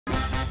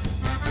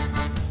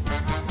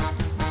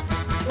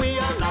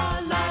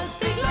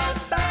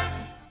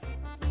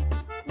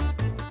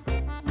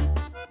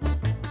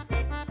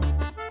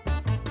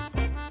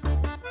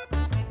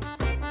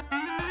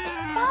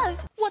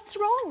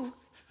What's wrong?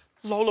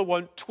 Lola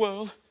won't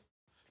twirl.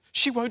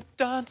 She won't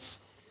dance.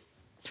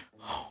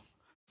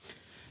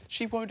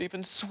 She won't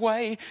even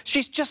sway.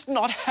 She's just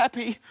not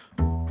happy.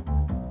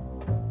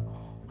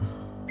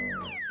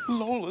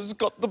 Lola's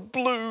got the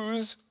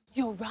blues.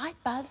 You're right,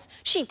 Buzz.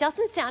 She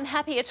doesn't sound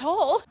happy at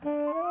all.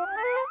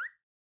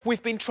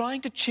 We've been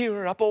trying to cheer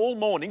her up all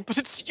morning, but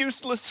it's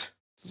useless.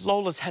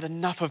 Lola's had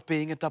enough of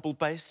being a double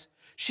bass.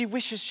 She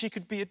wishes she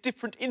could be a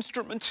different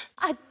instrument.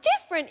 A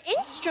different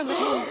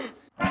instrument?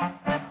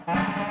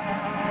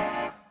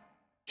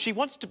 She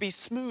wants to be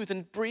smooth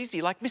and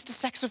breezy like Mr.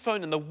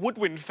 Saxophone and the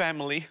Woodwind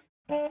family.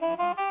 Or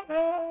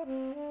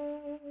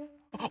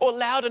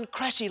loud and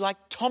crashy like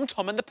Tom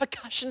Tom and the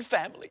Percussion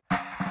family.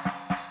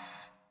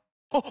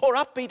 Or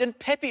upbeat and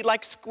peppy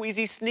like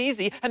Squeezy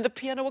Sneezy and the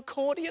piano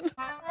accordion.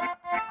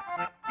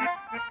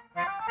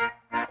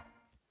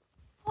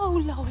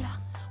 Oh,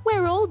 Lola,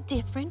 we're all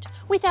different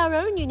with our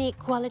own unique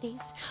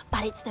qualities,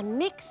 but it's the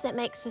mix that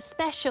makes us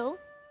special.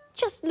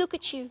 Just look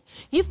at you.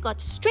 You've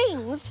got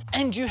strings.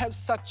 And you have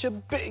such a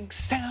big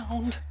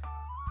sound.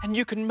 And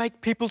you can make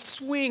people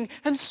swing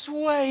and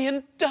sway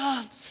and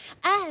dance.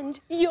 And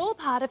you're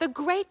part of a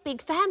great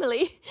big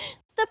family.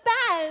 The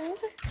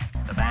band.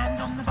 The band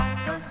on the bus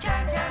goes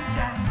jam, jam,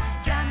 jam.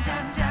 Jam,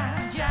 jam,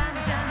 jam, jam,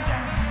 jam,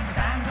 jam. The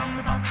band on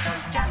the bus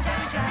goes jam,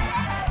 jam, jam.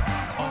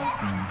 All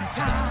through the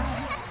town.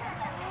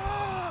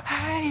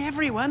 Hey,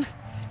 everyone.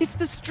 It's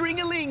the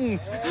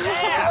Stringalings.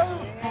 Yeah.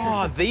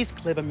 Oh, these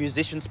clever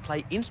musicians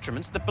play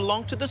instruments that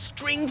belong to the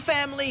string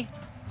family.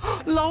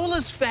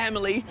 Lola's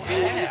family.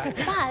 Yeah.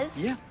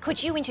 Buzz, Yeah.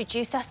 could you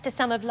introduce us to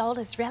some of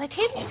Lola's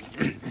relatives?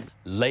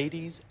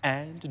 Ladies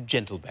and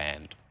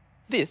gentlemen,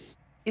 this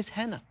is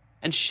Hannah,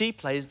 and she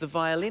plays the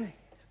violin,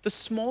 the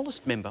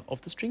smallest member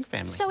of the string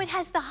family. So it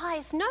has the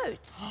highest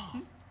notes.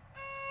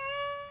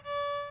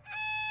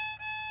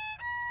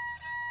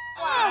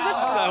 Oh,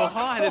 that's so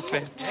high. That's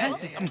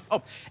fantastic.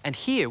 Oh, and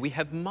here we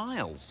have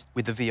Miles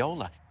with the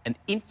viola, an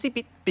incy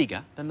bit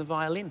bigger than the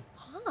violin.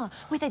 Ah,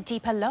 with a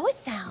deeper, lower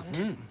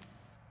sound.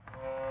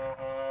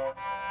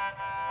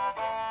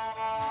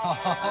 Oh,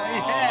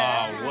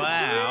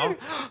 wow.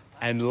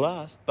 And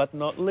last but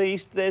not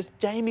least, there's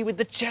Jamie with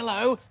the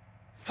cello.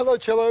 Hello,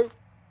 cello.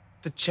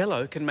 The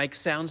cello can make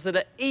sounds that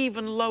are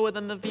even lower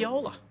than the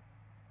viola.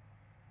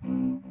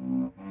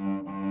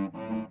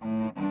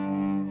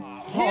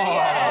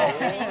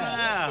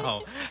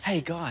 Wow.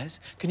 Hey, guys,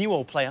 can you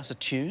all play us a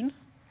tune?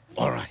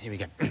 All right, here we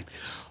go.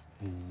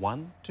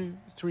 1, 2,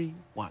 3,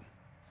 1.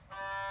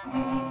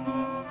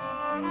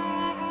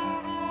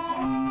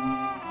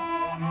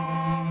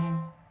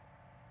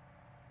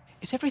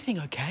 Is everything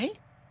okay?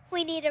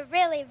 We need a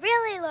really,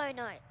 really low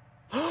note.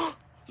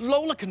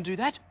 Lola can do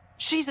that.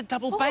 She's a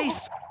double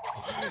bass.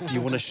 Do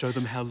you want to show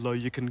them how low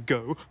you can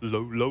go?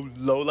 Low, low,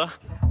 Lola.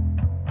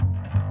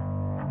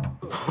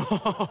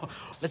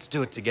 Let's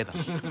do it together.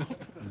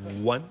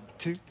 1,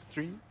 2,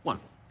 3, 1.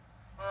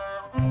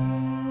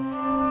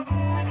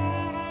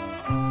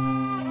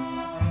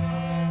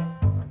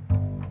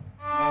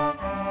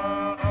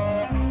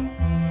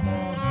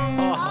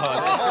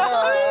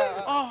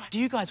 Oh, do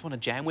you guys want to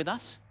jam with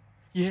us?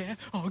 Yeah?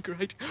 Oh,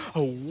 great.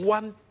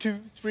 1, 2,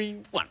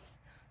 3, 1.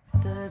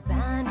 The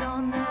band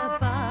on the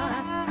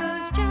bus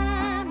goes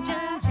jam,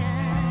 jam,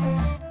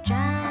 jam.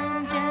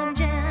 Jam, jam,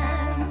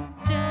 jam.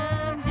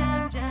 Jam,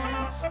 jam,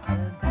 jam.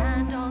 The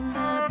band on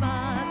the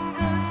bus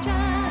goes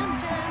jam,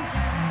 jam,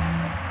 jam.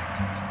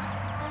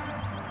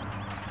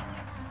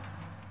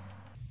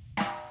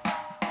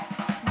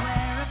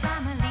 We're a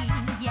family,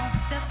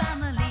 yes, a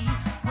family.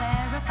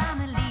 We're a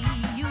family,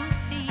 you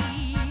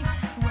see.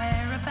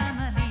 We're a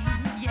family,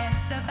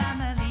 yes, a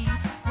family.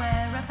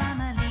 We're a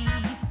family,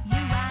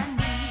 you and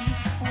me.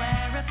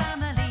 We're a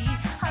family,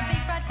 a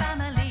big bright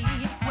family.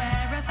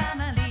 We're a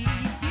family,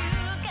 you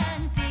can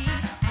see.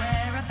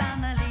 We're a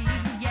family,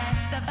 yes,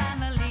 a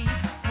family.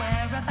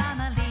 We're a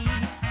family,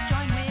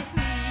 join with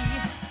me.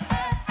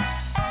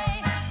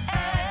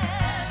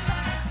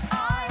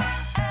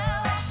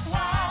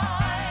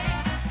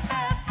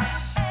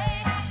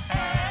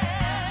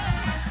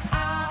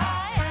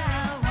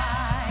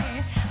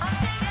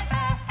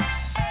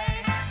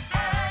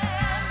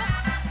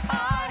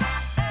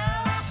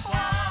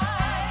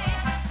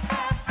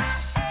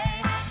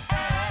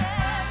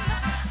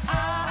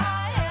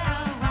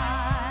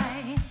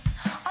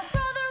 A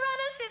brother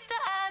and a sister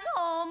and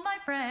all my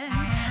friends,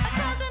 a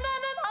cousin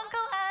and an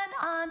uncle and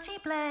auntie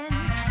blend.